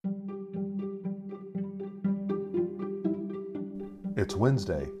It's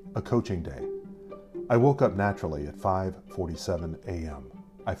Wednesday, a coaching day. I woke up naturally at 5:47 a.m.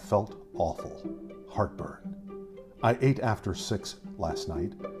 I felt awful. Heartburn. I ate after 6 last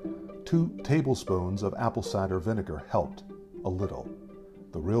night. 2 tablespoons of apple cider vinegar helped a little.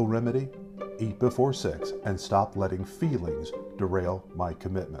 The real remedy? Eat before 6 and stop letting feelings derail my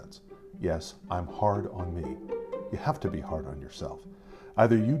commitments. Yes, I'm hard on me. You have to be hard on yourself.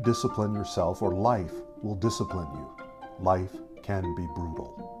 Either you discipline yourself or life will discipline you. Life can be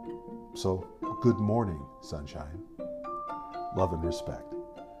brutal. So, good morning, sunshine. Love and respect.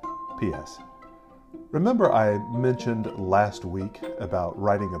 P.S. Remember I mentioned last week about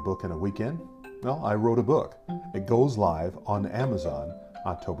writing a book in a weekend? Well, I wrote a book. It goes live on Amazon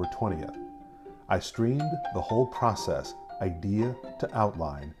October 20th. I streamed the whole process, idea to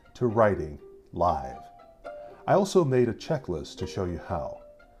outline to writing, live. I also made a checklist to show you how.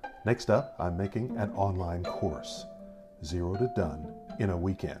 Next up, I'm making an online course. 0 to done in a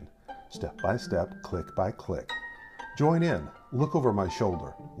weekend. Step by step, click by click. Join in, look over my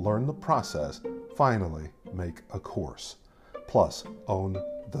shoulder, learn the process, finally make a course. Plus, own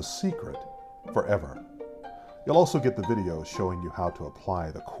the secret forever. You'll also get the videos showing you how to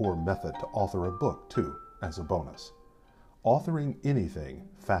apply the core method to author a book, too, as a bonus. Authoring anything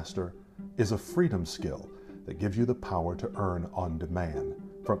faster is a freedom skill that gives you the power to earn on demand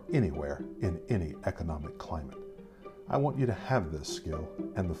from anywhere in any economic climate. I want you to have this skill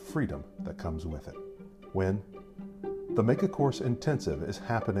and the freedom that comes with it. When? The Make a Course Intensive is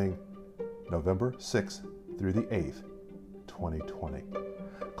happening November 6th through the 8th, 2020.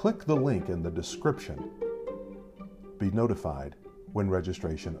 Click the link in the description. Be notified when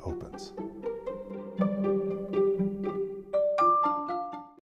registration opens.